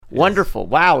Wonderful.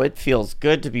 Wow, it feels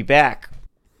good to be back.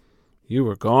 You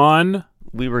were gone.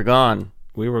 We were gone.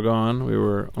 We were gone. We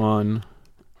were on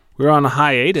a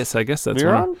hiatus. I guess that's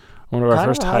one of our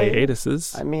first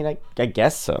hiatuses. I mean, I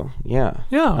guess so. Yeah.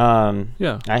 Yeah.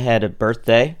 Yeah. I had a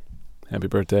birthday. Happy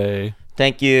birthday.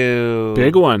 Thank you.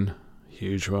 Big one.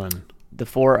 Huge one. The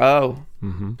 4-0.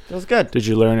 Mm-hmm. Feels good. Did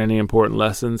you learn any important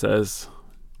lessons as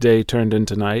day turned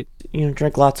into night?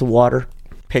 Drink lots of water.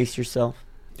 Pace yourself.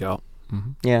 Yeah.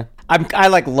 Mm-hmm. Yeah.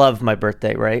 I love my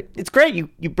birthday, right? It's great.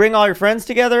 You bring all your friends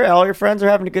together. All your friends are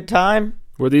having a good time.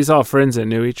 Were these all friends that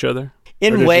knew each other?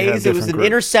 In ways, it was an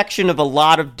intersection of a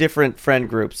lot of different friend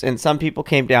groups. And some people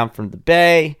came down from the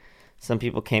Bay. Some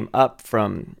people came up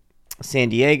from San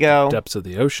Diego. Depths of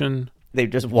the ocean. They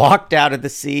just walked out of the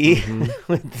sea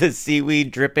with the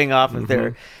seaweed dripping off of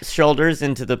their shoulders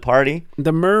into the party.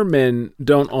 The mermen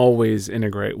don't always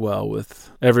integrate well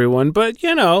with everyone, but,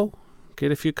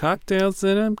 get a few cocktails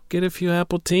in them, get a few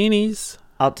appletinis.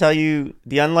 I'll tell you,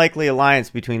 the unlikely alliance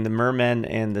between the mermen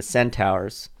and the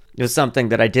centaurs was something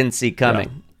that I didn't see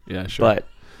coming. Yeah, sure. But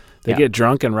they get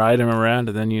drunk and ride him around,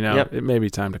 and then, it may be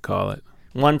time to call it.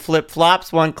 One flip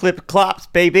flops, one clip clops,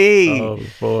 baby. Oh,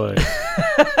 boy.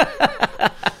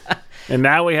 And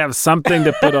now we have something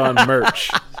to put on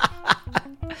merch.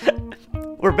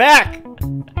 We're back.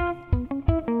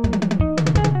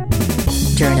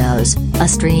 Journos, a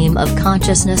stream of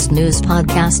consciousness news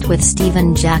podcast with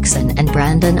Stephen Jackson and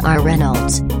Brandon R.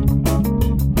 Reynolds.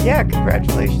 Yeah,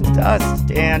 congratulations to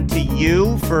us and to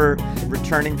you for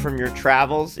returning from your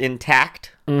travels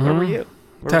intact. Mm-hmm. Where were you?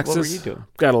 Texas. What were you doing?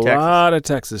 Got a lot of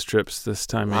Texas trips this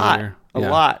time of year. A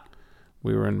lot.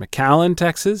 We were in McAllen,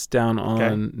 Texas, down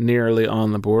on nearly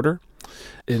on the border.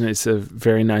 And it's a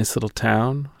very nice little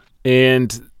town.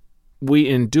 And we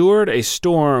endured a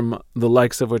storm the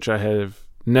likes of which I have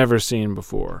never seen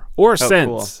before. Or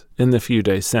since. Cool. In the few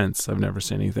days since, I've never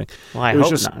seen anything. Well, I hope hope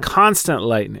just not. Constant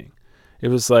lightning. It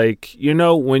was like,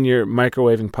 when you're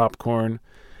microwaving popcorn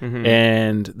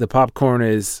and the popcorn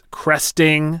is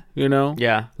cresting,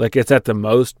 Yeah. like it's at the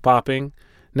most popping.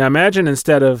 Now imagine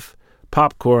instead of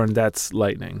popcorn, that's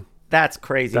lightning. That's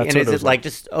crazy. That's and is it like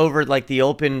just over like the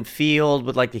open field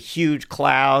with like the huge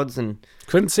clouds and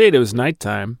couldn't see it. It was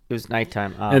nighttime. It was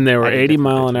nighttime. And there were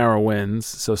 80-mile-an-hour winds,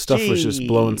 so stuff was just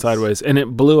blowing sideways. And it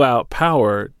blew out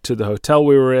power to the hotel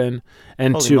we were in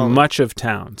and much of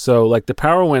town. So like the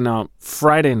power went out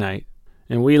Friday night,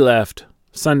 and we left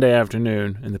Sunday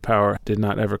afternoon, and the power did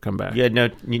not ever come back. You had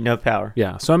no power.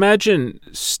 Yeah. So imagine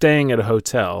staying at a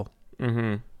hotel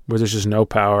where there's just no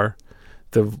power.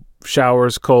 The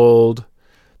shower's cold.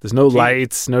 There's no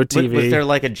lights, no TV. Was there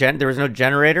like there was no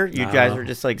generator? You guys were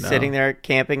just like sitting there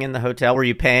camping in the hotel. Were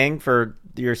you paying for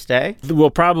your stay? We'll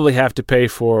probably have to pay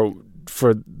for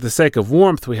the sake of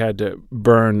warmth, we had to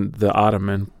burn the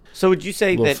ottoman. So would you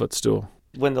say that footstool.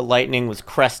 When the lightning was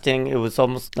cresting, it was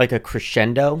almost like a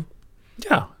crescendo?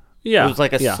 Yeah. Yeah. It was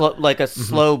like a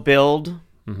slow build.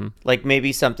 Mm-hmm. Like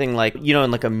maybe something like,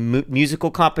 in like a musical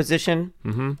composition,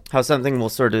 how something will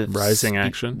sort of rising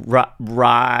action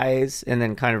rise and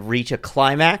then kind of reach a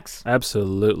climax.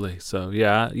 Absolutely. So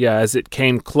as it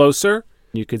came closer,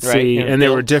 you could see, and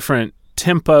there were different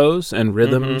tempos and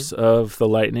rhythms of the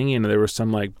lightning. There were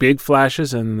some like big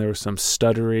flashes, and there were some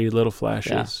stuttery little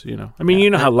flashes. I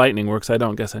mean, how lightning works. I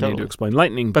don't guess I need to explain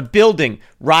lightning, but building,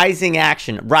 rising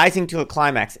action, rising to a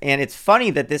climax. And it's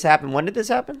funny that this happened. When did this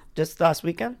happen? Just last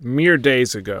weekend? Mere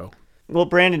days ago. Well,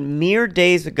 Brandon, mere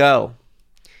days ago,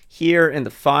 here in the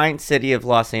fine city of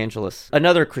Los Angeles,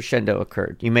 another crescendo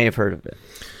occurred. You may have heard of it.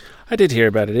 I did hear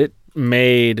about it. It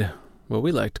made what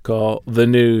we like to call the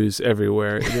news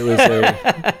everywhere. It was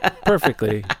a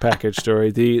perfectly packaged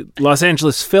story. The Los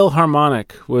Angeles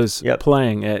Philharmonic was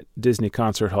playing at Disney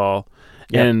Concert Hall,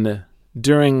 and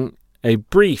during the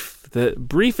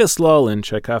briefest lull in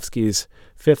Tchaikovsky's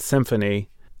Fifth Symphony,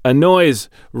 a noise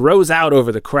rose out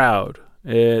over the crowd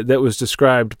that was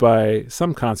described by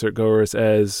some concert goers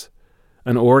as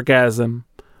an orgasm,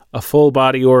 a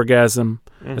full-body orgasm,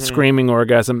 a screaming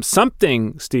orgasm.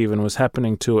 Something, Stephen, was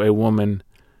happening to a woman,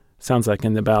 sounds like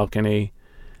in the balcony.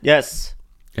 Yes.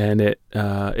 And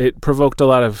it provoked a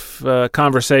lot of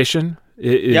conversation.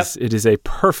 It is a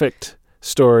perfect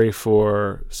story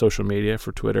for social media,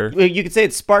 for Twitter. Well, you could say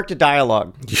it sparked a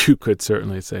dialogue. You could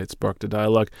certainly say it sparked a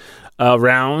dialogue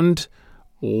around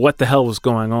what the hell was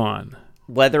going on.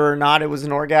 Whether or not it was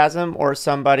an orgasm or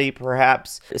somebody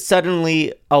perhaps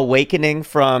suddenly awakening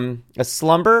from a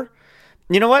slumber.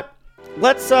 You know what?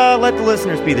 Let's let the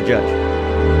listeners be the judge.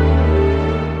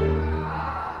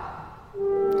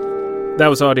 That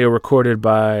was audio recorded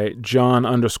by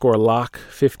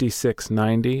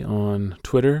John_Locke5690 on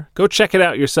Twitter. Go check it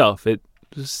out yourself. It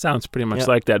sounds pretty much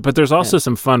like that. But there's also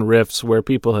some fun riffs where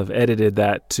people have edited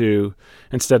that to,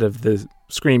 instead of the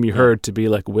scream you heard, to be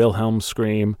like Wilhelm's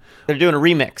scream. They're doing a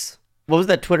remix. What was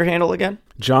that Twitter handle again?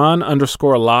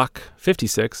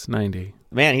 John_Locke5690.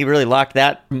 Man, he really locked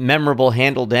that memorable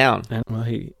handle down. And, well,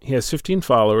 he has 15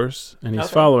 followers, and he's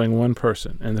following one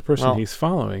person. And the person he's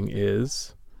following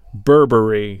is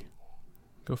Burberry.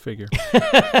 Go figure.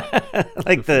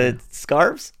 Like the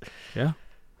scarves? Yeah.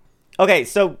 Okay,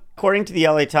 so according to the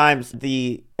LA Times,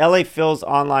 the LA Phil's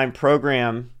online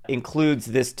program includes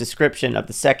this description of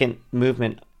the second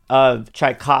movement of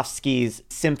Tchaikovsky's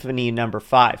Symphony No.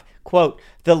 5. Quote,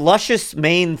 the luscious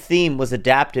main theme was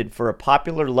adapted for a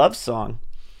popular love song.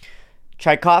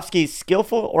 Tchaikovsky's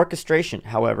skillful orchestration,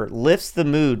 however, lifts the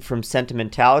mood from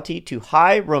sentimentality to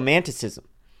high romanticism.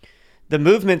 The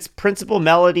movement's principal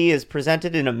melody is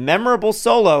presented in a memorable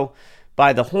solo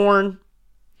by the horn,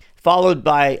 followed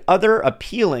by other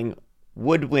appealing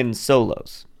woodwind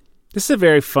solos. This is a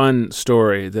very fun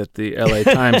story that the LA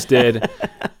Times did.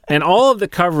 And all of the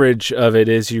coverage of it,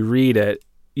 as you read it,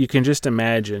 you can just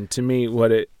imagine, to me,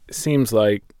 what it seems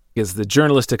like is the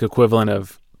journalistic equivalent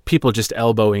of people just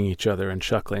elbowing each other and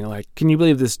chuckling. Like, can you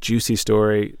believe this juicy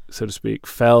story, so to speak,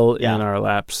 fell in our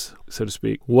laps, so to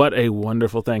speak? What a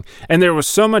wonderful thing. And there was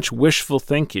so much wishful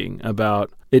thinking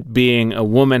about it being a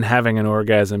woman having an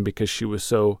orgasm because she was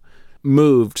so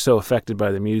moved, so affected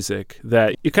by the music,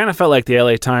 that you kind of felt like the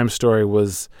LA Times story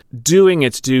was doing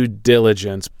its due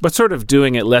diligence, but sort of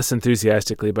doing it less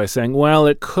enthusiastically by saying, well,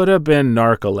 it could have been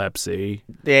narcolepsy.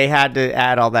 They had to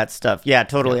add all that stuff. Yeah,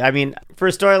 totally. Yeah. I mean, for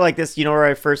a story like this, you know where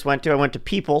I first went to? I went to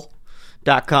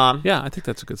people.com. Yeah, I think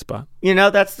that's a good spot. You know,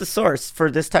 that's the source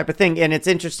for this type of thing. And it's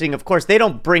interesting, of course, they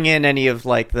don't bring in any of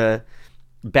like the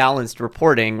balanced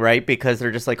reporting, right? Because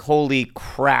they're just like, holy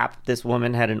crap, this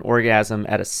woman had an orgasm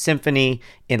at a symphony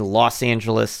in Los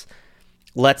Angeles.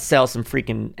 Let's sell some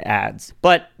freaking ads.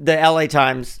 But the LA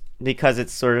Times, because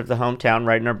it's sort of the hometown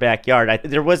right in our backyard,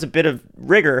 there was a bit of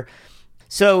rigor.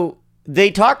 So they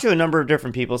talked to a number of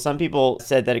different people. Some people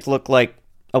said that it looked like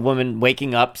a woman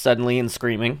waking up suddenly and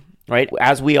screaming, right?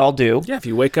 As we all do. Yeah, if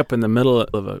you wake up in the middle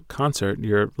of a concert,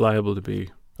 you're liable to be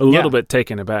a little bit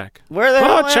taken aback. Where the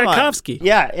hell am Tchaikovsky. I?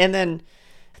 Yeah, and then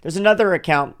there's another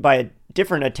account by a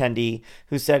different attendee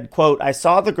who said, quote, I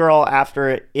saw the girl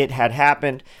after it had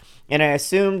happened, and I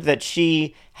assumed that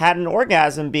she had an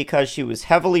orgasm because she was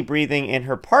heavily breathing and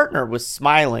her partner was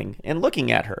smiling and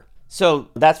looking at her. So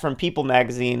that's from People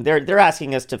magazine. They're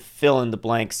asking us to fill in the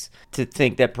blanks, to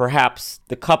think that perhaps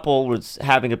the couple was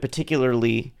having a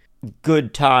particularly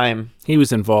good time. He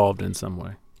was involved in some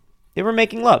way. They were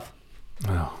making love.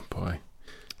 Oh, boy.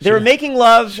 They were making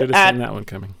love seen that one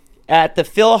coming. At the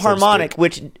Philharmonic,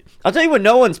 which I'll tell you what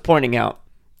no one's pointing out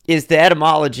is the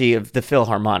etymology of the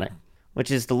Philharmonic, which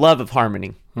is the love of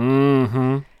harmony.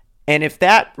 Mm-hmm. And if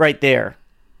that right there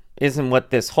isn't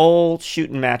what this whole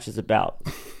shooting match is about.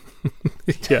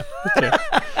 Yeah.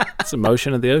 It's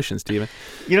emotion of the ocean, Stephen.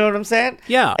 You know what I'm saying?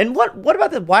 Yeah. And what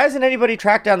about why hasn't anybody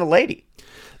tracked down the lady?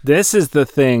 This is the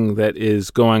thing that is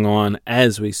going on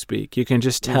as we speak. You can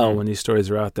just tell when these stories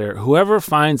are out there. Whoever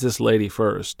finds this lady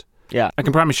first, I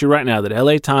can promise you right now that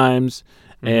LA Times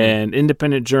and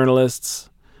independent journalists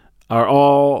are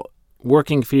all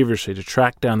working feverishly to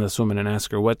track down this woman and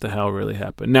ask her what the hell really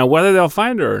happened. Now, whether they'll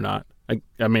find her or not,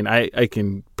 I mean, I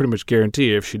can pretty much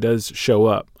guarantee you if she does show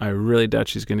up, I really doubt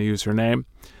she's going to use her name.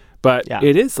 But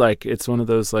it is like, it's one of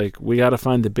those, like, we got to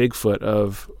find the Bigfoot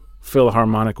of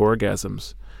Philharmonic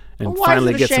orgasms. And why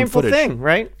finally is it get a shameful some footage. thing,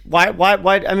 right? Why?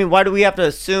 I mean, why do we have to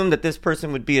assume that this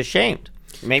person would be ashamed?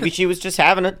 Maybe she was just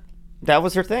having it. That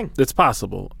was her thing. It's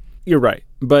possible. You're right,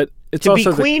 but it's to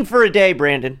also be queen for a day,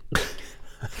 Brandon.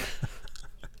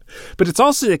 But it's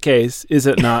also the case, is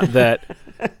it not, that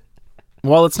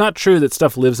while it's not true that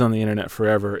stuff lives on the internet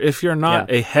forever, if you're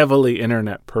not a heavily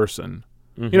internet person,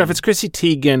 you know, if it's Chrissy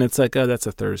Teigen, it's like, oh, that's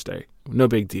a Thursday, no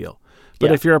big deal.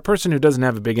 But if you're a person who doesn't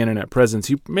have a big internet presence,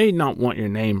 you may not want your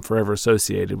name forever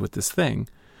associated with this thing.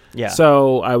 Yeah.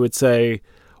 So I would say,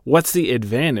 what's the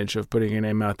advantage of putting your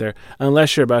name out there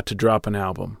unless you're about to drop an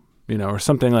album, you know, or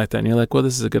something like that? And you're like, well,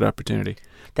 this is a good opportunity.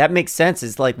 That makes sense.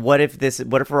 It's like, what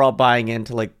if we're all buying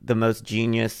into like the most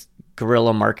genius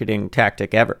guerrilla marketing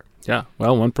tactic ever? Yeah.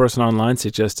 Well, one person online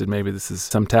suggested maybe this is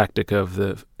some tactic of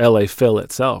the LA Phil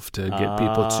itself to get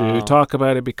people to talk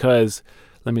about it because,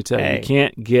 let me tell you, you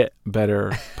can't get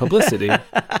better publicity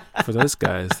for those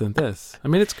guys than this. I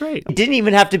mean, it's great. It didn't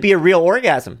even have to be a real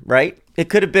orgasm, right? It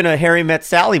could have been a Harry Met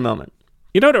Sally moment.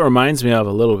 You know what it reminds me of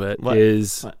a little bit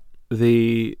is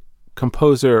the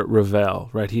composer Ravel,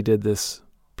 right? He did this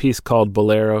piece called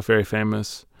Bolero, very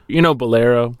famous. You know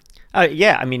Bolero?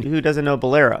 Yeah, I mean, who doesn't know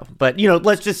Bolero? But,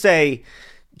 let's just say,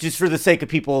 just for the sake of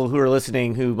people who are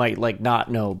listening who might,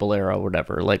 not know Bolero or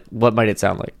whatever, what might it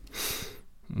sound like?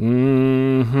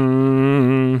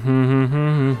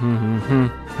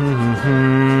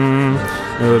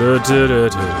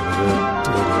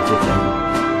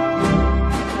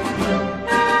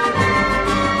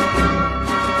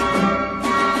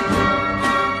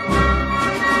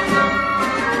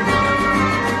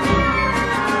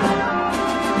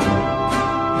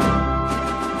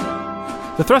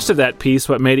 The thrust of that piece,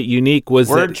 what made it unique was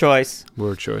Word choice.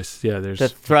 Word choice. Yeah, there's... The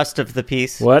thrust of the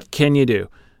piece. What can you do?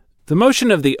 The motion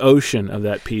of the ocean of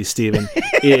that piece, Stephen,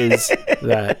 is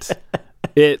that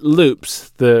it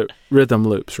loops, the rhythm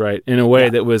loops, right, in a way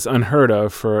that was unheard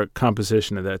of for a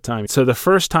composition at that time. So the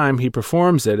first time he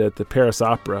performs it at the Paris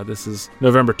Opera, this is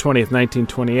November 20th,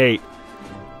 1928,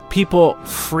 people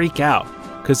freak out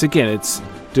because, again, it's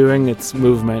doing its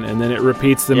movement, and then it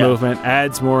repeats the movement,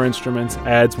 adds more instruments,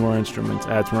 adds more instruments,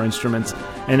 adds more instruments.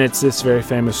 And it's this very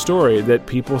famous story that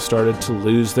people started to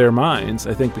lose their minds,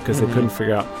 I think, because they couldn't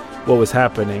figure out what was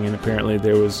happening. And apparently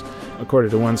there was,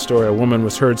 according to one story, a woman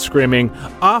was heard screaming,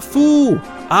 "Afu!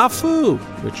 Afu!"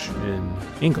 which in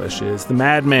English is the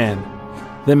madman,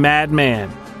 the madman.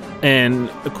 And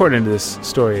according to this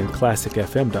story in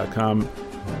classicfm.com,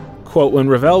 quote, when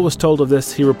Ravel was told of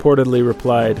this, he reportedly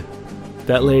replied,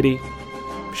 "That lady,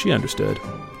 she understood."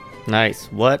 Nice.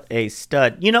 What a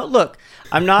stud. Look,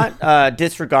 I'm not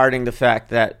disregarding the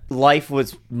fact that life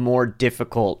was more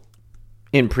difficult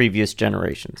in previous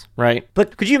generations, right?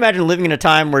 But could you imagine living in a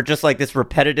time where just this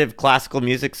repetitive classical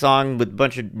music song with a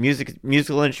bunch of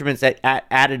musical instruments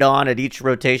added on at each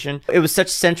rotation? It was such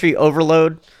sensory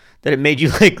overload that it made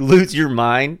you lose your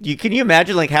mind. Can you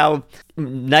imagine how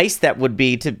nice that would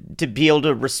be to be able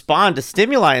to respond to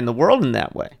stimuli in the world in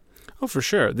that way? Oh, for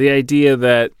sure. The idea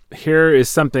that here is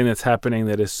something that's happening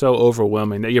that is so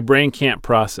overwhelming that your brain can't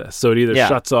process. So it either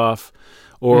shuts off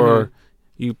or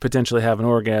you potentially have an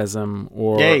orgasm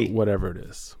or whatever it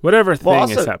is. Whatever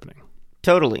thing is happening.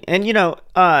 Totally. And,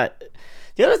 the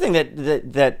other thing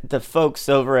that the folks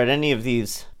over at any of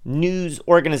these news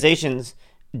organizations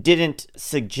didn't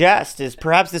suggest is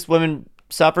perhaps this woman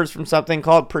suffers from something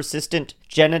called persistent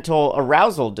genital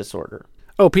arousal disorder.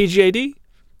 Oh, PGAD?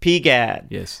 PGAD.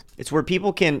 Yes. It's where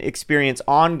people can experience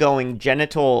ongoing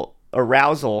genital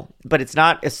arousal, but it's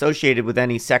not associated with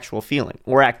any sexual feeling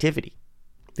or activity.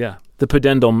 Yeah. The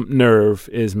pudendal nerve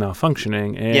is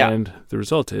malfunctioning, and the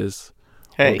result is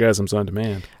orgasms on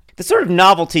demand. The sort of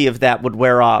novelty of that would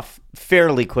wear off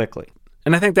fairly quickly.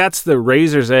 And I think that's the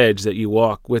razor's edge that you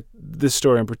walk with this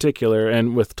story in particular,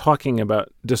 and with talking about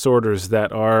disorders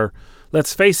that are,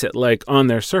 let's face it, on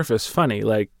their surface, funny.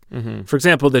 For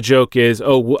example, the joke is,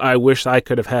 "Oh, I wish I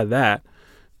could have had that."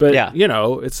 But,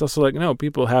 it's also no,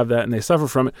 people have that and they suffer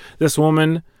from it. This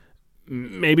woman,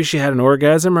 maybe she had an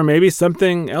orgasm or maybe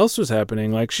something else was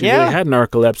happening. She really had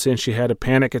narcolepsy and she had a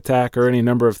panic attack or any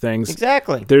number of things.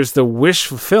 Exactly. There's the wish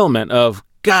fulfillment of,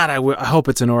 God, I hope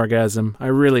it's an orgasm. I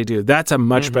really do. That's a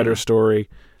much better story.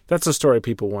 That's a story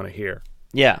people want to hear.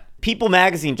 Yeah. People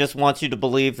magazine just wants you to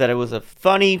believe that it was a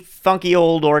funny, funky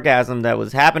old orgasm that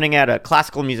was happening at a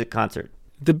classical music concert.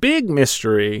 The big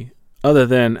mystery, other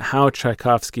than how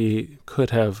Tchaikovsky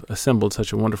could have assembled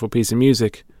such a wonderful piece of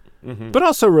music, but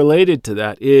also related to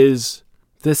that, is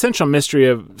the essential mystery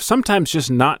of sometimes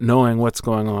just not knowing what's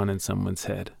going on in someone's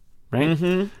head,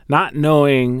 right? Not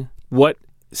knowing what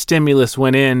stimulus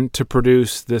went in to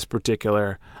produce this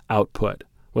particular output,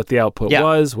 what the output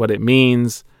was, what it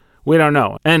means. We don't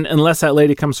know. And unless that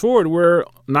lady comes forward, we're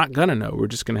not going to know. We're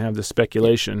just going to have this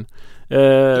speculation,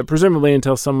 presumably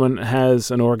until someone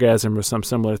has an orgasm or some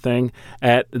similar thing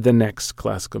at the next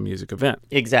classical music event.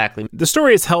 Exactly. The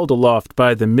story is held aloft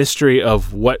by the mystery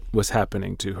of what was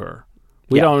happening to her.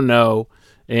 We don't know,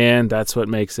 and that's what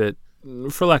makes it,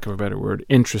 for lack of a better word,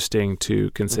 interesting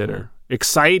to consider.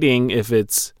 Exciting if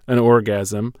it's an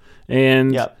orgasm,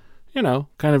 and,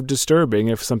 kind of disturbing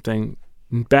if something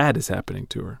bad is happening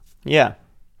to her. Yeah.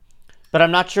 But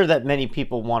I'm not sure that many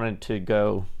people wanted to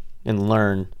go and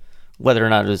learn whether or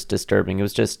not it was disturbing. It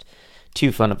was just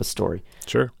too fun of a story.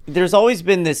 Sure. There's always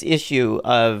been this issue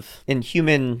in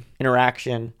human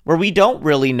interaction where we don't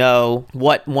really know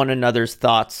what one another's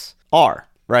thoughts are,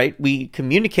 right? We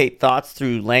communicate thoughts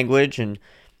through language and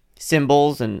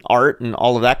symbols and art and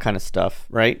all of that kind of stuff,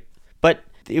 right? But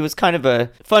it was kind of a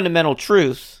fundamental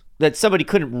truth that somebody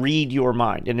couldn't read your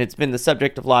mind. And it's been the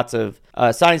subject of lots of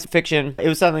science fiction. It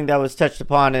was something that was touched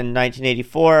upon in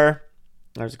 1984.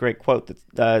 There's a great quote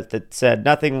that said,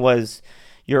 "Nothing was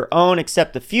your own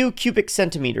except the few cubic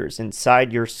centimeters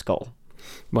inside your skull.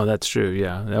 Well, that's true,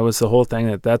 yeah. That was the whole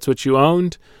thing, that's what you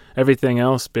owned. Everything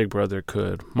else, Big Brother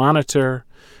could monitor.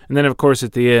 And then, of course,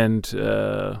 at the end,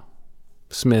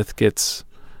 Smith gets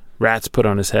rats put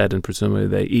on his head, and presumably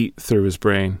they eat through his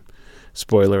brain.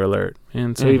 Spoiler alert.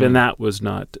 And so even that was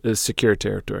not a secure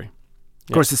territory.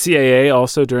 Of course, the CIA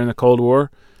also, during the Cold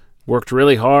War, worked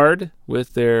really hard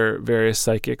with their various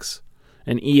psychics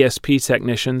and ESP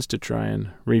technicians to try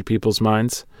and read people's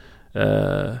minds.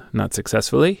 Not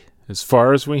successfully, as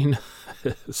far as we know,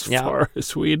 far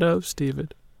as we know, Stephen.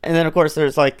 And then, of course,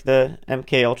 there's like the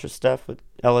MK Ultra stuff with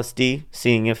LSD,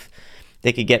 seeing if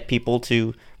they could get people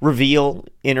to reveal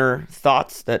inner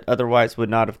thoughts that otherwise would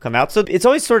not have come out. So it's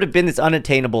always sort of been this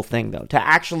unattainable thing, though, to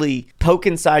actually poke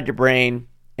inside your brain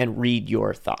and read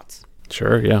your thoughts.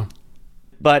 Sure, yeah.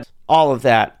 But all of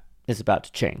that is about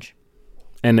to change.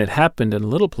 And it happened in a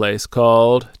little place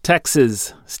called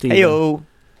Texas, Stephen. Heyo.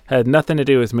 Had nothing to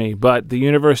do with me, but the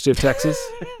University of Texas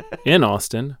in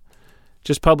Austin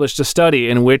just published a study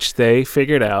in which they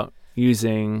figured out,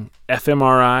 using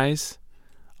fMRIs,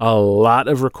 a lot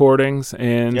of recordings,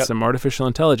 and some artificial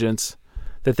intelligence,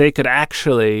 that they could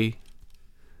actually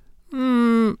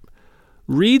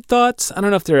read thoughts. I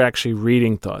don't know if they're actually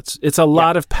reading thoughts. It's a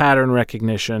lot of pattern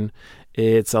recognition.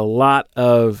 It's a lot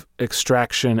of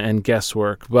extraction and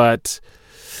guesswork, but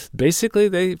basically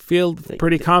they feel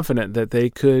pretty confident that they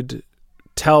could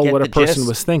tell what a person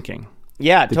was thinking.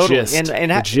 Yeah, the totally. Gist.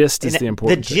 The gist is the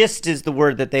important thing. The gist is the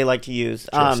word that they like to use.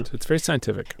 It's very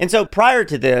scientific. And so prior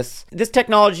to this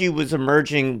technology was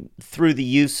emerging through the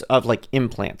use of like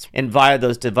implants. And via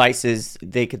those devices,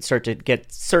 they could start to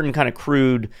get certain kind of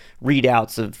crude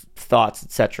readouts of thoughts,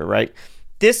 etc., right?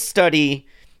 This study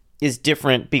is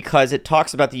different because it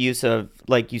talks about the use of,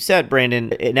 like you said,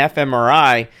 Brandon, an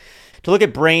fMRI to look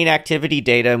at brain activity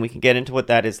data, and we can get into what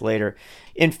that is later,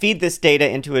 and feed this data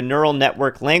into a neural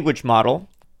network language model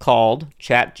called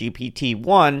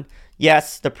ChatGPT-1.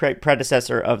 Yes, the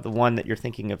predecessor of the one that you're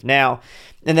thinking of now.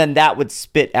 And then that would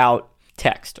spit out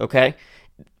text, okay?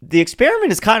 The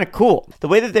experiment is kind of cool. The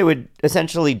way that they would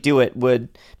essentially do it would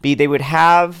be they would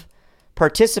have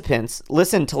participants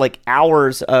listen to like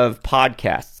hours of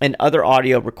podcasts and other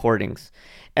audio recordings,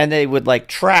 and they would like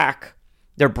track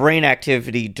their brain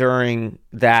activity during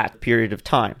that period of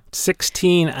time.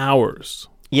 16 hours.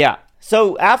 Yeah.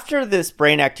 So after this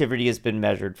brain activity has been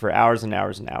measured for hours and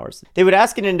hours and hours, they would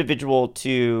ask an individual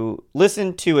to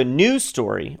listen to a news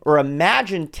story or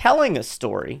imagine telling a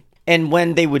story. And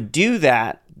when they would do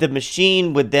that, the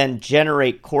machine would then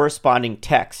generate corresponding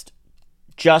text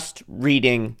just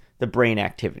reading the brain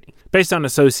activity. Based on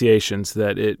associations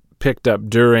that it picked up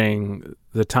during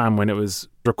the time when it was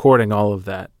recording all of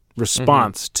that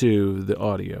response to the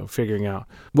audio, figuring out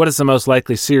what is the most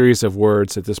likely series of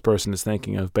words that this person is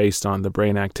thinking of based on the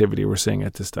brain activity we're seeing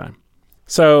at this time.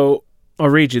 So I'll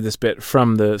read you this bit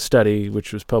from the study,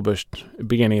 which was published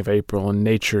beginning of April in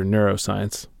Nature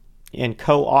Neuroscience. And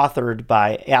co-authored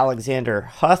by Alexander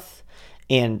Huth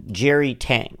and Jerry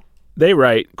Tang. They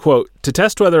write, quote, "To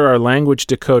test whether our language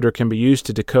decoder can be used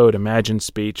to decode imagined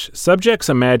speech, subjects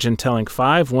imagined telling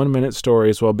 5 one-minute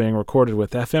stories while being recorded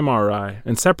with fMRI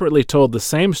and separately told the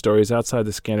same stories outside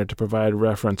the scanner to provide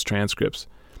reference transcripts.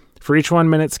 For each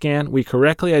 1-minute scan, we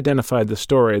correctly identified the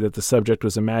story that the subject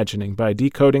was imagining by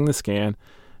decoding the scan,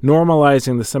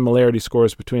 normalizing the similarity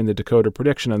scores between the decoder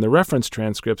prediction and the reference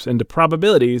transcripts into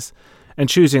probabilities, and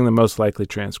choosing the most likely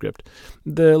transcript."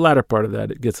 The latter part of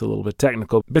that, it gets a little bit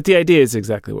technical, but the idea is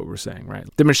exactly what we're saying, right?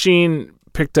 The machine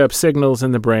picked up signals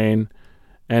in the brain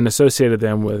and associated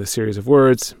them with a series of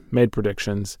words, made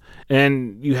predictions,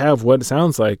 and you have what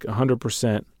sounds like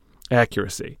 100%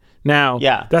 accuracy. Now,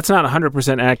 that's not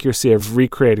 100% accuracy of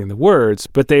recreating the words,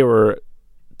 but they were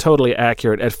totally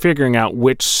accurate at figuring out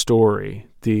which story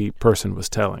the person was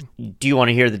telling. Do you want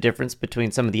to hear the difference between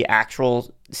some of the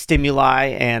actual stimuli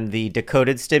and the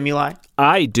decoded stimuli?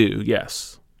 I do,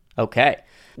 yes. Okay.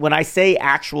 When I say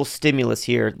actual stimulus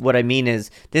here, what I mean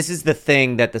is this is the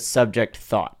thing that the subject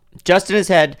thought. Just in his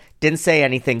head, didn't say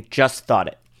anything, just thought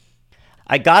it.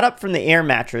 "I got up from the air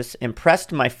mattress and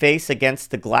pressed my face against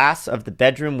the glass of the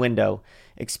bedroom window,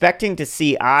 expecting to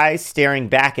see eyes staring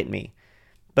back at me,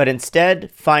 but instead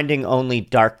finding only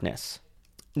darkness."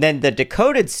 Then the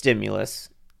decoded stimulus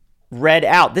read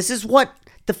out. This is what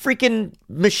the freaking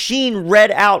machine read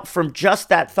out from just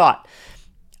that thought.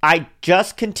 "I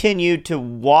just continued to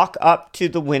walk up to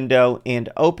the window and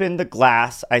open the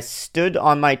glass. I stood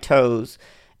on my toes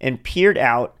and peered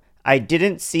out. I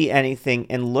didn't see anything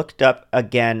and looked up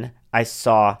again. I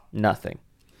saw nothing."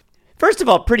 First of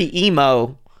all, pretty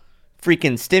emo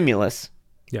freaking stimulus.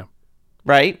 Yeah.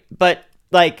 right? But,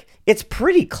 like, it's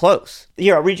pretty close.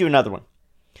 Here, I'll read you another one.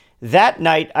 That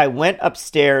night, I went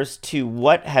upstairs to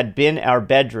what had been our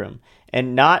bedroom,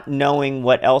 and not knowing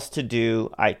what else to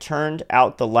do, I turned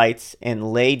out the lights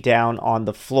and lay down on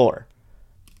the floor.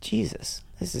 Jesus,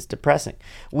 this is depressing.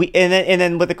 And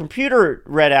then what the computer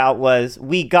read out was,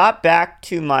 we got back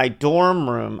to my dorm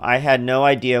room. I had no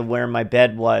idea where my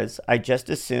bed was. I just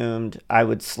assumed I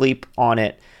would sleep on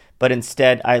it, but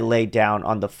instead I lay down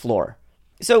on the floor.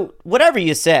 So whatever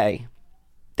you say,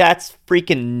 that's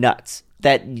freaking nuts.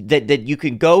 That you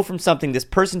can go from something, this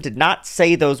person did not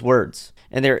say those words,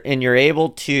 and you're able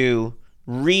to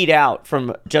read out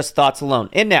from just thoughts alone.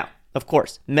 And now, of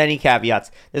course, many caveats.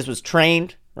 This was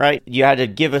trained, right? You had to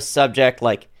give a subject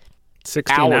like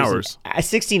 16 hours.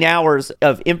 16 hours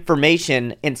of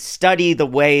information and study the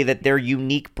way that their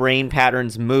unique brain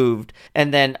patterns moved,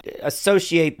 and then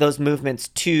associate those movements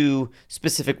to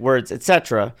specific words,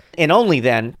 etc. And only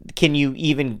then can you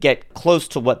even get close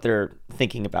to what they're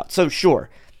thinking about. So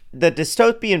sure, the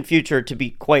dystopian future, to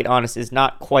be quite honest, is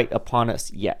not quite upon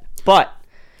us yet, but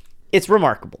it's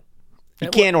remarkable. You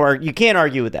can't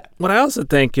argue with that. What I also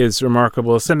think is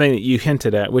remarkable is something that you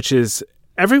hinted at, which is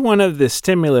every one of the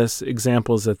stimulus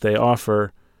examples that they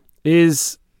offer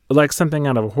is like something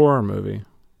out of a horror movie.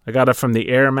 I got it from the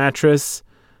air mattress,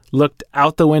 looked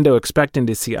out the window expecting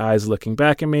to see eyes looking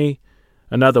back at me.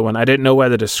 Another one, I didn't know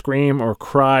whether to scream or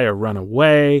cry or run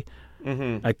away.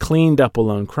 Mm-hmm. I cleaned up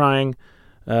alone crying.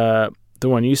 The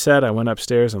one you said, I went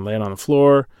upstairs and laid on the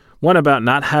floor. One about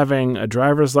not having a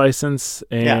driver's license,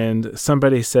 and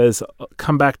somebody says,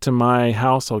 come back to my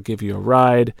house, I'll give you a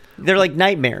ride. They're like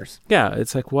nightmares. Yeah,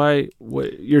 it's like, why?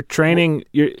 You're training,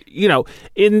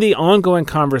 in the ongoing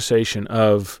conversation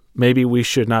of maybe we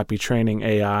should not be training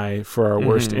AI for our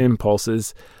worst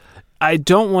impulses. I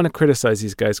don't want to criticize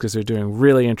these guys because they're doing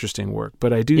really interesting work,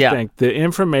 but I do think the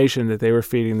information that they were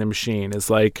feeding the machine is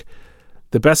like,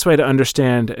 the best way to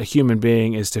understand a human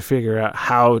being is to figure out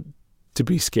how to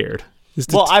be scared.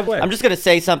 Well, I'm just going to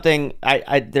say something.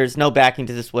 There's no backing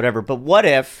to this, whatever. But what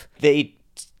if they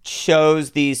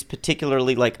chose these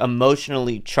particularly like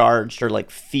emotionally charged or like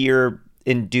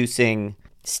fear-inducing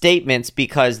statements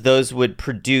because those would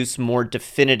produce more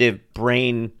definitive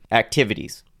brain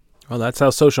activities? Well, that's how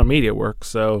social media works.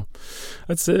 So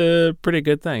that's a pretty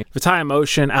good thing. If it's high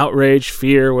emotion, outrage,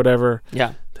 fear, whatever.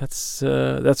 Yeah, that's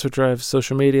what drives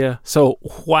social media. So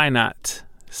why not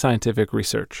scientific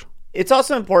research? It's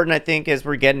also important, I think, as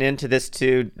we're getting into this,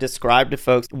 to describe to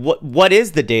folks what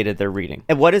is the data they're reading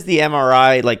and what is the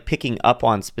MRI like picking up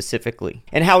on specifically,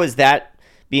 and how is that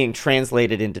being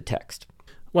translated into text?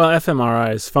 Well,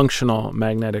 fMRI is functional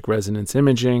magnetic resonance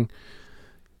imaging.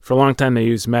 For a long time, they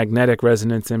used magnetic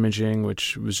resonance imaging,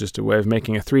 which was just a way of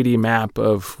making a 3D map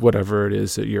of whatever it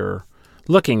is that you're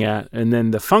looking at. And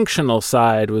then the functional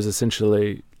side was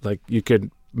essentially like you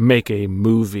could make a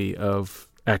movie of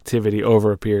activity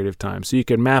over a period of time. So you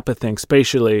can map a thing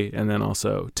spatially and then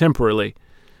also temporally.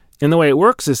 And the way it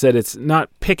works is that it's not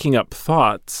picking up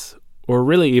thoughts or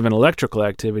really even electrical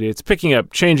activity. It's picking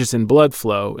up changes in blood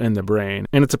flow in the brain.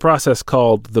 And it's a process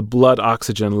called the blood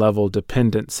oxygen level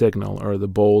dependent signal, or the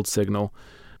BOLD signal.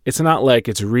 It's not like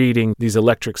it's reading these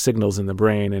electric signals in the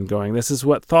brain and going, this is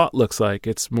what thought looks like.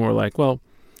 It's more like, well,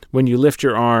 when you lift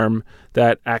your arm,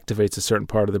 that activates a certain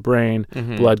part of the brain.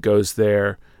 Blood goes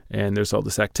there, and there's all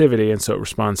this activity, and so it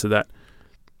responds to that.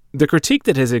 The critique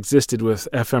that has existed with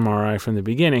fMRI from the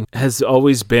beginning has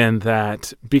always been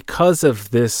that because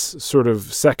of this sort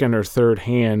of second or third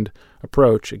hand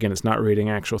approach, again, it's not reading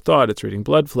actual thought, it's reading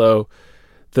blood flow,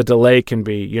 the delay can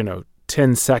be,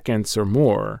 10 seconds or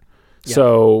more. Yeah.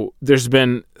 So there's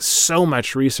been so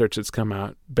much research that's come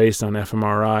out based on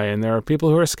fMRI, and there are people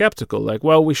who are skeptical, like,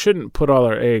 well, we shouldn't put all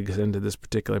our eggs into this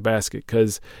particular basket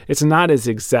because it's not as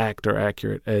exact or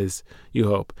accurate as you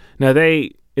hope. Now,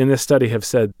 they, in this study, have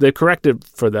said they corrected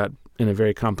for that in a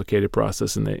very complicated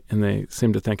process, and they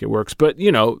seem to think it works. But,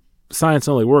 science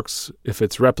only works if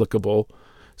it's replicable.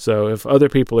 So if other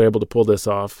people are able to pull this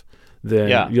off,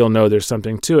 then you'll know there's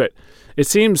something to it. It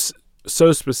seems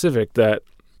so specific that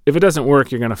if it doesn't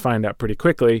work, you're going to find out pretty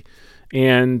quickly.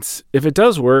 And if it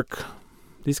does work,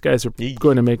 these guys are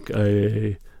going to make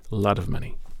a lot of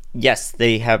money. Yes,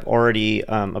 they have already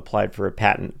applied for a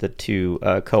patent, the two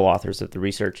co-authors of the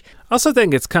research. I also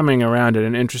think it's coming around at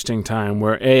an interesting time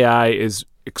where AI is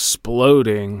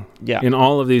exploding in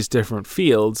all of these different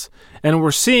fields. And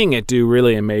we're seeing it do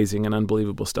really amazing and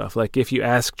unbelievable stuff. Like if you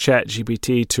ask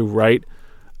ChatGPT to write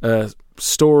a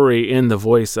story in the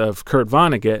voice of Kurt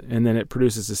Vonnegut, and then it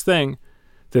produces this thing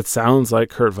that sounds like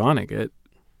Kurt Vonnegut,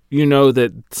 you know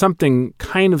that something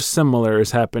kind of similar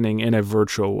is happening in a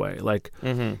virtual way. Like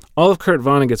all of Kurt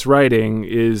Vonnegut's writing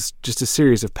is just a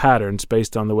series of patterns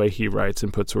based on the way he writes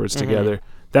and puts words together.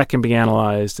 That can be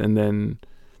analyzed, and then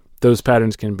those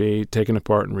patterns can be taken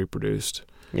apart and reproduced.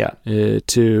 Yeah.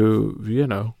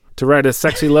 To write a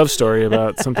sexy love story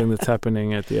about something that's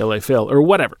happening at the LA Phil or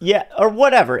whatever. Yeah, or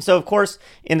whatever. So, of course,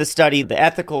 in the study, the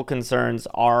ethical concerns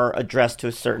are addressed to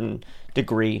a certain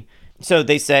degree. So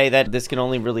they say that this can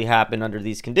only really happen under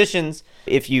these conditions.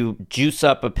 If you juice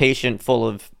up a patient full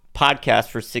of podcasts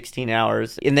for 16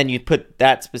 hours, and then you put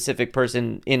that specific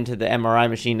person into the MRI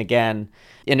machine again,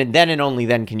 and then and only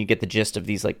then can you get the gist of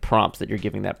these like prompts that you're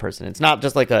giving that person. It's not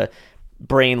just like a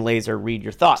brain laser read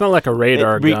your thoughts. It's not like a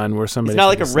radar gun where somebody... It's not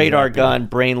like a radar gun,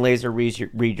 brain laser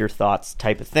read your thoughts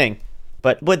type of thing.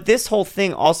 But what this whole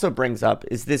thing also brings up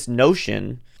is this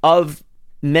notion of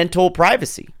mental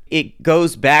privacy. It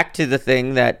goes back to the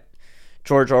thing that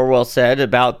George Orwell said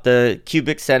about the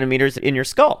cubic centimeters in your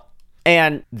skull.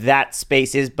 And that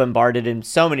space is bombarded in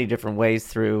so many different ways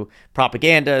through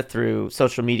propaganda, through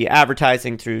social media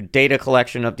advertising, through data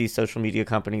collection of these social media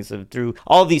companies, through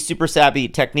all these super savvy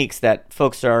techniques that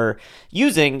folks are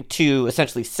using to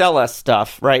essentially sell us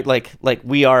stuff, right? Like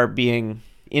we are being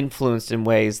influenced in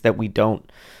ways that we don't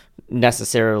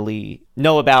necessarily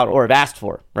know about or have asked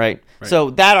for, right?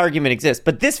 So that argument exists.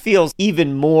 But this feels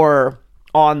even more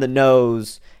on the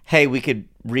nose. Hey, we could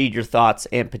read your thoughts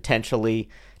and potentially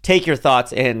take your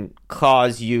thoughts and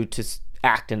cause you to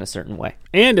act in a certain way.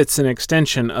 And it's an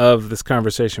extension of this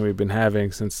conversation we've been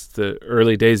having since the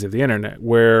early days of the internet,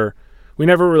 where we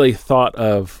never really thought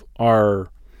of our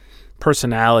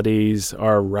personalities,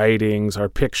 our writings, our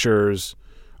pictures,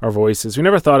 our voices. We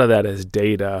never thought of that as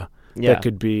data that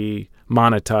could be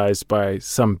monetized by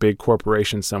some big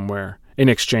corporation somewhere in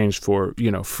exchange for,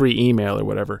 free email or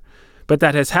whatever. But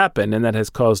that has happened, and that has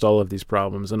caused all of these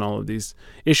problems and all of these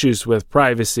issues with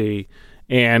privacy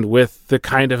and with the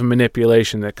kind of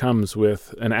manipulation that comes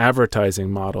with an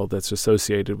advertising model that's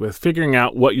associated with figuring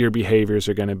out what your behaviors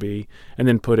are going to be and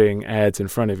then putting ads in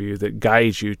front of you that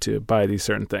guide you to buy these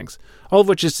certain things. All of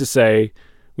which is to say,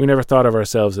 we never thought of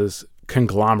ourselves as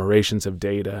conglomerations of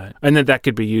data, and that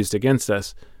could be used against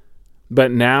us. But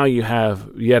now you have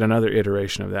yet another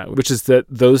iteration of that, which is that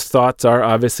those thoughts are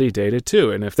obviously data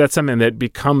too. And if that's something that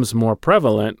becomes more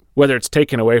prevalent, whether it's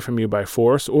taken away from you by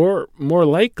force or more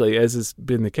likely, as has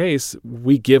been the case,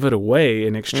 we give it away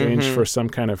in exchange for some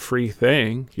kind of free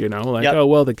thing, oh,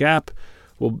 well, the Gap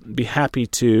will be happy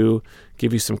to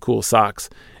give you some cool socks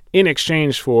in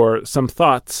exchange for some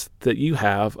thoughts that you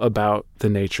have about the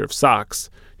nature of socks.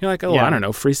 You're like, I don't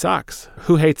know, free socks.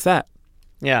 Who hates that?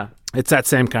 Yeah. It's that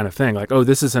same kind of thing. Like,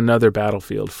 this is another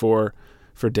battlefield for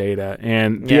data.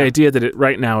 And the idea that it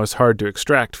right now is hard to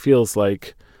extract feels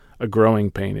like a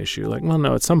growing pain issue. Like, well,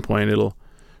 no, at some point it'll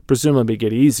presumably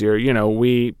get easier.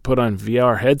 We put on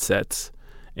VR headsets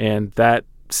and that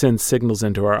sends signals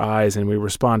into our eyes and we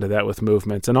respond to that with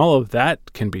movements. And all of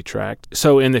that can be tracked.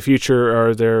 So in the future,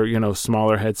 are there,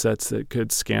 smaller headsets that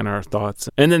could scan our thoughts?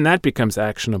 And then that becomes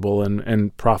actionable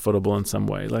and profitable in some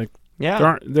way. Like,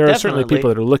 there are certainly people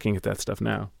that are looking at that stuff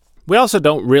now. We also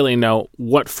don't really know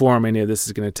what form any of this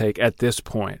is going to take at this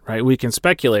point, right? We can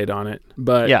speculate on it,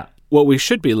 but what we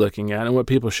should be looking at and what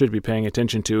people should be paying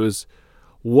attention to is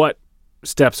what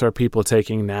steps are people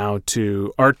taking now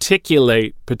to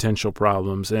articulate potential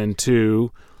problems and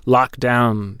to lock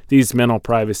down these mental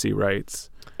privacy rights.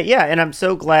 Yeah, and I'm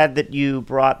so glad that you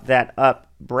brought that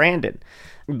up, Brandon.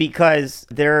 Because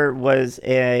there was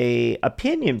a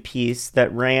opinion piece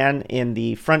that ran in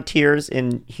the Frontiers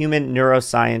in Human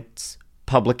Neuroscience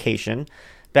publication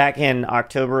back in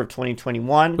October of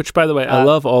 2021. Which, by the way, I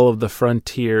love all of the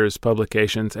Frontiers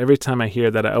publications. Every time I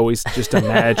hear that, I always just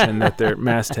imagine that their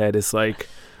masthead is like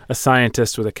a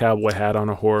scientist with a cowboy hat on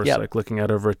a horse, like looking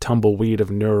out over a tumbleweed of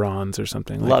neurons or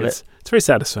something. Love it. It's a very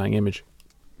satisfying image.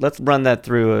 Let's run that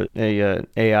through a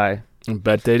AI.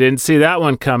 Bet they didn't see that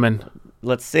one coming.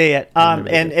 Let's see it.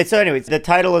 And so anyways, the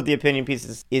title of the opinion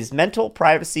piece is Mental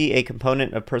Privacy a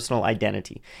Component of Personal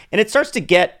Identity? And it starts to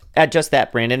get at just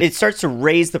that, Brandon. It starts to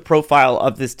raise the profile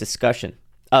of this discussion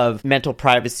of mental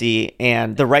privacy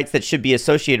and the rights that should be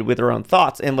associated with our own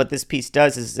thoughts. And what this piece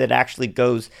does is it actually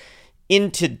goes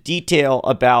into detail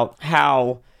about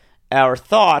how our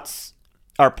thoughts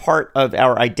are part of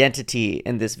our identity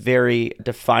in this very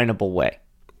definable way.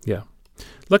 Yeah.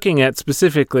 Looking at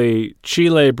specifically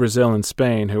Chile, Brazil, and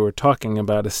Spain, who are talking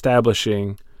about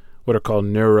establishing what are called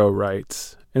neuro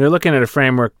rights. And they're looking at a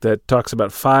framework that talks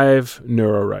about 5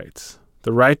 neuro rights: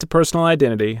 the right to personal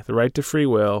identity, the right to free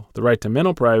will, the right to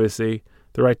mental privacy,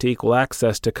 the right to equal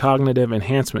access to cognitive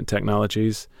enhancement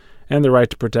technologies, and the right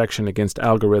to protection against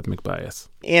algorithmic bias.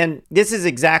 And this is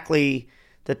exactly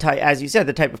the type, as you said,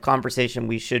 the type of conversation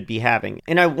we should be having.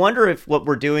 And I wonder if what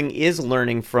we're doing is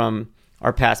learning from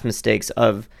our past mistakes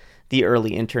of the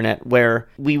early internet, where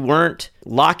we weren't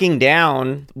locking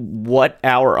down what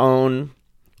our own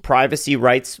privacy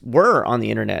rights were on the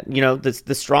internet. You know,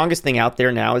 the strongest thing out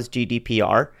there now is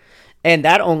GDPR. And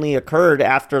that only occurred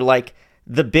after like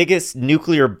the biggest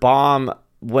nuclear bomb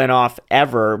went off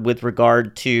ever with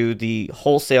regard to the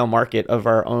wholesale market of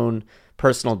our own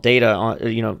personal data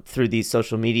on, through these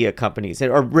social media companies,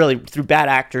 or really through bad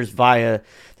actors via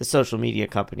the social media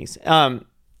companies. And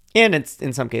it's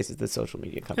in some cases the social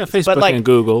media companies. Yeah, Facebook and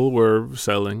Google were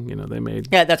selling. They made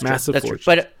that's massive true.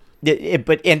 fortunes.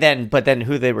 But then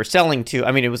who they were selling to?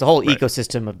 I mean, it was a whole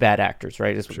ecosystem of bad actors,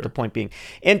 right? Is the point being.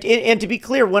 And to be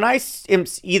clear, when I am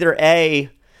either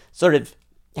sort of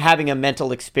having a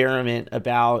mental experiment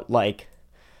about like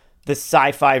the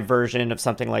sci-fi version of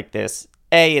something like this,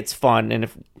 it's fun, and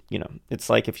if it's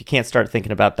like if you can't start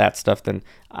thinking about that stuff, then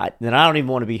I don't even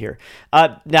want to be here.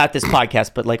 Not this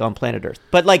podcast, but like on planet Earth.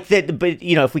 But like that. But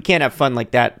if we can't have fun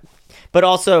like that, but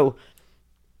also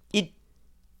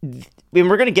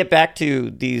we're going to get back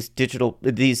to these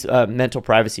mental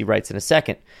privacy rights in a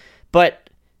second. But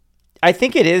I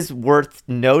think it is worth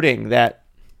noting that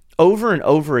over and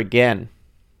over again,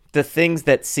 the things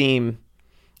that seem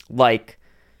like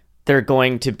they're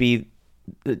going to be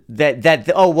that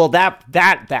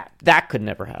could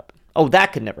never happen. Oh,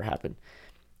 that could never happen.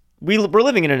 We're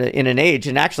living in an age,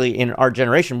 and actually in our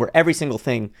generation, where every single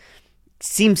thing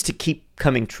seems to keep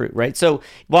coming true, right? So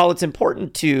while it's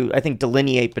important to, I think,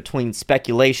 delineate between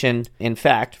speculation and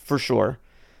fact, for sure,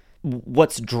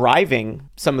 what's driving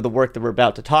some of the work that we're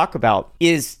about to talk about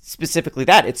is specifically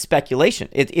that. It's speculation.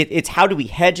 It's how do we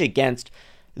hedge against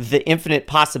the infinite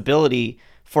possibility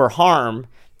for harm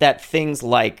that things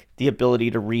like the ability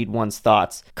to read one's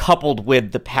thoughts, coupled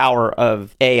with the power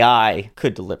of AI,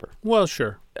 could deliver. Well,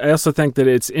 sure. I also think that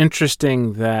it's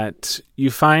interesting that you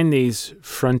find these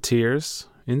frontiers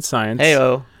in science.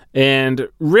 Heyo. And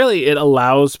really it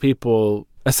allows people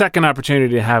a second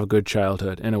opportunity to have a good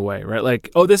childhood in a way, right?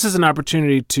 Like, this is an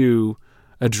opportunity to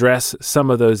address some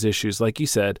of those issues, like you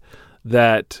said,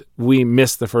 that we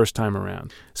missed the first time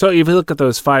around. So if you look at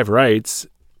those 5 rights,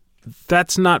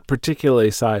 that's not particularly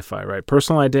sci-fi, right?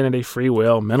 Personal identity, free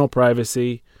will, mental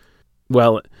privacy,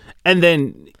 and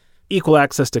then equal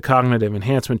access to cognitive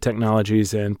enhancement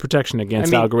technologies and protection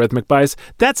against algorithmic bias.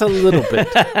 That's a little bit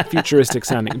futuristic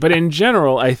sounding. But in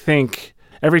general, I think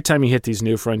every time you hit these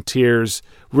new frontiers,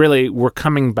 really we're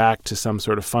coming back to some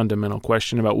sort of fundamental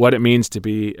question about what it means to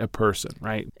be a person,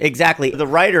 right? Exactly. The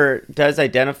writer does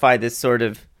identify this sort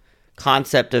of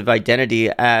concept of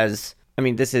identity as,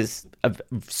 this is a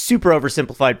super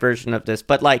oversimplified version of this,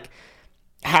 but like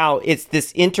how it's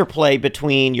this interplay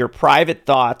between your private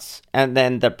thoughts and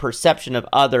then the perception of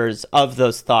others of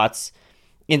those thoughts,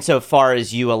 insofar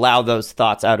as you allow those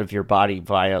thoughts out of your body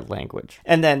via language.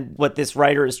 And then what this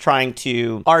writer is trying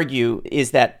to argue is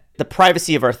that the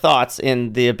privacy of our thoughts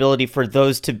and the ability for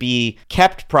those to be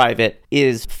kept private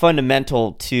is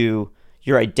fundamental to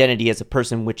your identity as a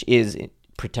person, which is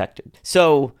protected.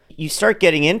 So you start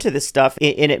getting into this stuff,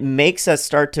 and it makes us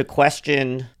start to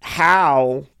question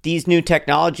how these new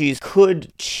technologies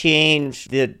could change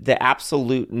the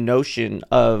absolute notion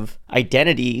of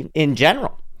identity in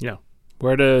general. Yeah.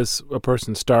 Where does a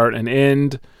person start and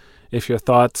end if your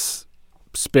thoughts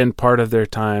spend part of their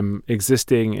time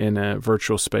existing in a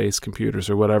virtual space, computers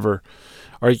or whatever?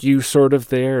 Are you sort of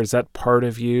there? Is that part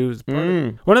of you?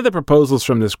 One of the proposals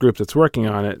from this group that's working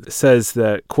on it says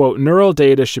that, quote, neural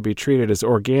data should be treated as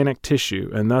organic tissue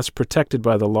and thus protected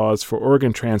by the laws for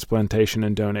organ transplantation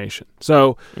and donation.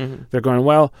 So they're going,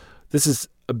 well, this is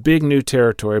a big new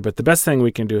territory, but the best thing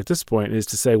we can do at this point is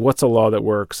to say what's a law that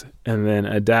works and then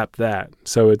adapt that.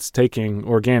 So it's taking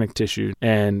organic tissue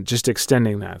and just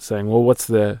extending that, saying, well, what's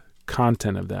the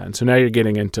content of that? And so now you're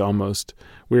getting into almost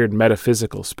weird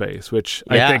metaphysical space, which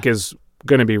I think is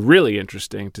going to be really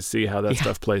interesting to see how that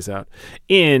stuff plays out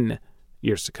in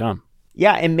years to come.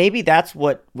 Yeah, and maybe that's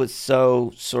what was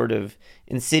so sort of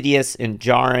insidious and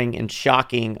jarring and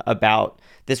shocking about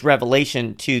this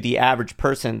revelation to the average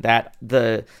person, that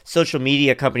the social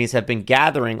media companies have been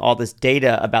gathering all this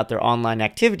data about their online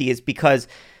activity, is because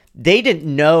they didn't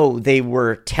know they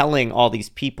were telling all these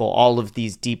people all of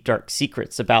these deep, dark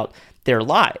secrets about their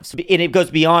lives. And it goes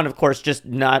beyond, of course, just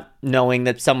not knowing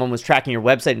that someone was tracking your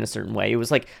website in a certain way. It was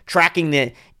like tracking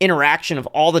the interaction of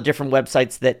all the different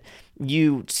websites that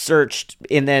you searched,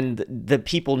 and then the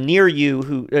people near you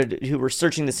who were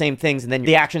searching the same things, and then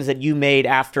the actions that you made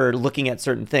after looking at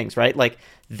certain things, right? Like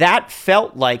that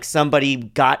felt like somebody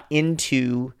got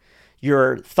into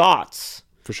your thoughts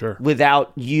for sure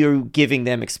without you giving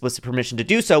them explicit permission to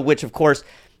do so, which of course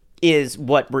is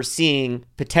what we're seeing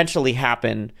potentially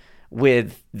happen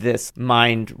with this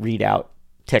mind readout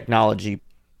technology.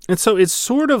 And so it's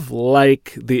sort of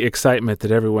like the excitement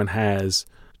that everyone has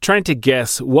trying to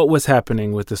guess what was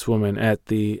happening with this woman at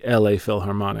the LA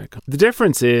Philharmonic. The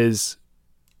difference is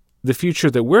the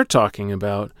future that we're talking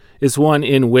about is one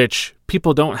in which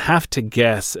people don't have to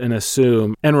guess and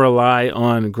assume and rely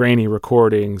on grainy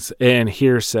recordings and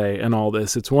hearsay and all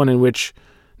this. It's one in which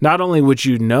not only would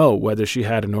you know whether she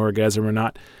had an orgasm or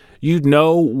not, you'd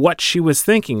know what she was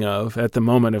thinking of at the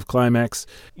moment of climax.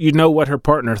 You'd know what her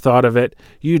partner thought of it.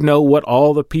 You'd know what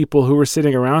all the people who were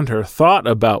sitting around her thought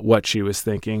about what she was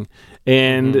thinking.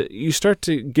 And you start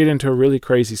to get into a really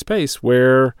crazy space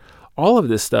where all of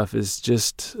this stuff is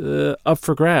just up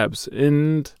for grabs.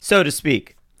 And so to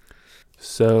speak.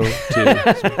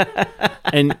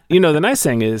 And, you know, the nice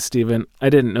thing is, Stephen,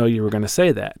 I didn't know you were going to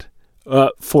say that.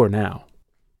 For now.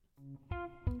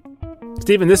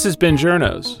 Stephen, this has been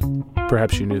Journos.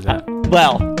 Perhaps you knew that.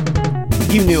 Well,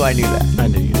 you knew I knew that. I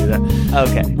knew you knew that.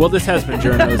 Okay. Well, this has been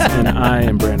Journos, and I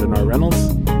am Brandon R. Reynolds.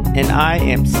 And I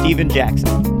am Stephen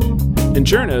Jackson. And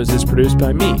Journos is produced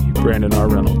by me, Brandon R.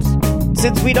 Reynolds.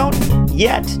 Since we don't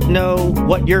yet know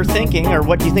what you're thinking or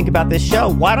what you think about this show,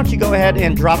 why don't you go ahead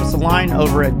and drop us a line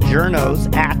over at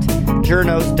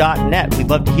journos@journos.net. We'd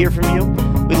love to hear from you.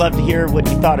 We'd love to hear what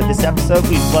you thought of this episode.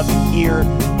 We'd love to hear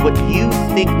what you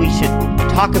think we should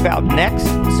talk about next.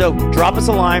 So drop us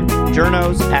a line,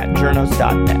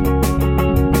 journos@journos.net.